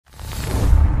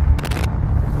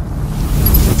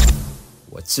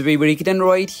So we break it and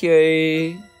right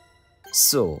here.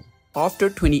 So after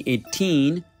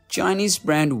 2018, Chinese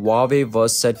brand Huawei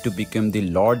was said to become the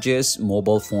largest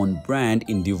mobile phone brand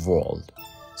in the world.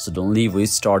 Suddenly we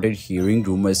started hearing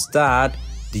rumors that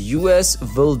the US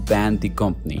will ban the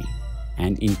company.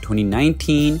 And in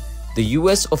 2019, the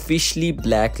US officially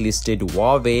blacklisted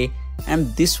Huawei, and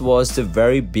this was the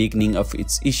very beginning of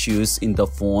its issues in the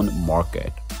phone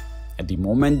market. At the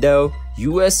moment though,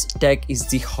 US tech is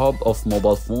the hub of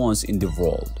mobile phones in the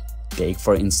world. Take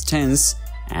for instance,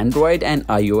 Android and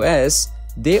iOS,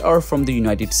 they are from the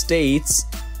United States.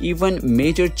 Even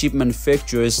major chip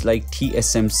manufacturers like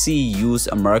TSMC use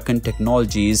American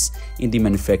technologies in the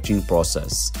manufacturing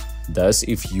process. Thus,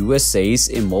 if US says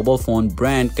a mobile phone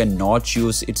brand cannot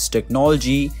use its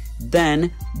technology,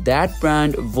 then that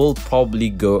brand will probably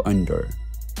go under.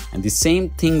 And the same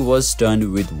thing was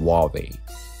done with Huawei.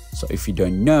 So if you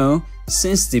don't know,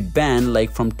 since the ban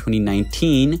like from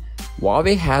 2019,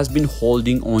 Huawei has been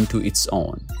holding on to its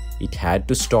own. It had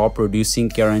to stop producing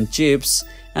current chips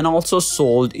and also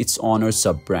sold its Honor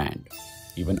sub-brand.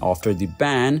 Even after the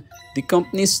ban, the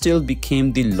company still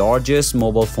became the largest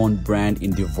mobile phone brand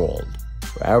in the world.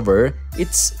 However,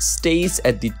 its stays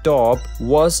at the top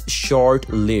was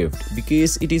short-lived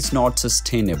because it is not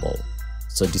sustainable.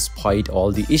 So despite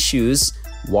all the issues,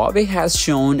 Huawei has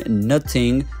shown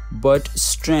nothing but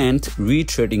strength,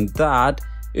 reiterating that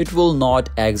it will not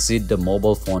exit the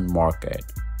mobile phone market.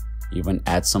 Even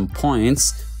at some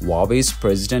points, Huawei's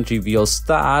president reveals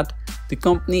that the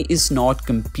company is not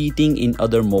competing in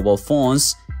other mobile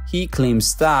phones. He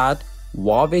claims that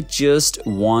Huawei just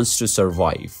wants to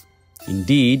survive.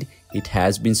 Indeed, it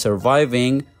has been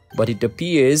surviving, but it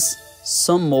appears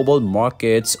some mobile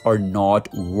markets are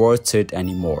not worth it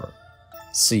anymore.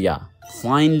 So yeah,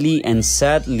 finally and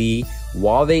sadly,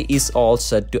 Huawei is all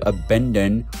set to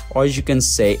abandon, or you can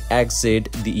say exit,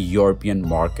 the European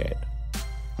market.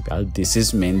 Well, this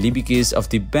is mainly because of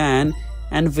the ban,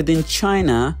 and within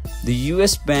China, the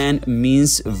US ban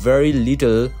means very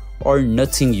little or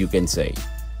nothing, you can say,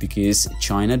 because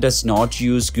China does not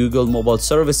use Google mobile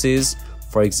services,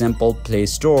 for example Play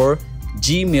Store,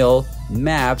 Gmail,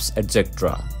 Maps,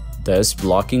 etc. Thus,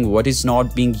 blocking what is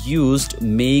not being used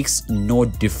makes no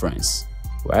difference.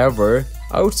 However,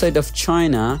 outside of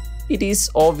China, it is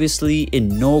obviously a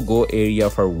no-go area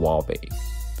for Huawei.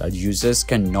 That users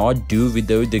cannot do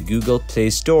without the Google Play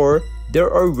Store.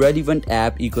 There are relevant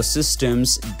app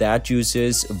ecosystems that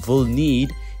users will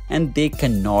need and they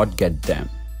cannot get them.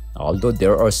 Although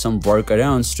there are some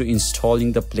workarounds to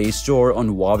installing the Play Store on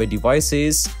Huawei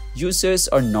devices, users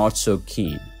are not so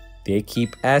keen. They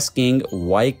keep asking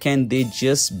why can't they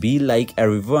just be like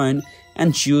everyone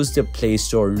and use the Play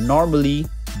Store normally.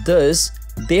 Thus,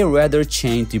 they rather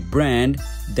change the brand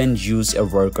than use a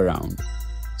workaround.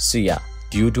 So yeah,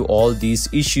 due to all these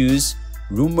issues,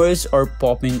 rumors are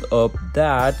popping up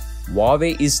that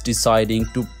Huawei is deciding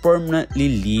to permanently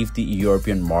leave the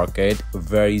European market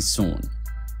very soon.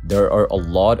 There are a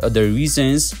lot of other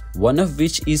reasons, one of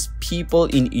which is people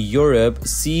in Europe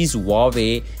sees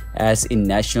Huawei as a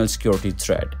national security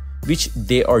threat, which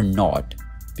they are not.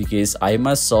 Because I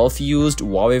myself used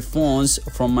Huawei phones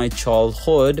from my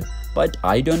childhood, but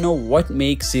I don't know what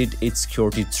makes it a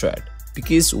security threat.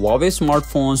 Because Huawei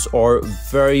smartphones are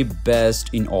very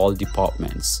best in all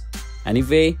departments.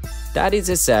 Anyway, that is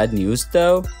a sad news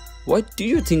though. What do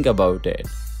you think about it?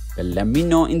 Well, let me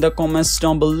know in the comments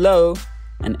down below.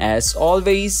 And as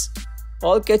always,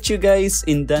 I'll catch you guys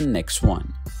in the next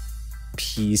one.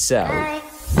 Peace out.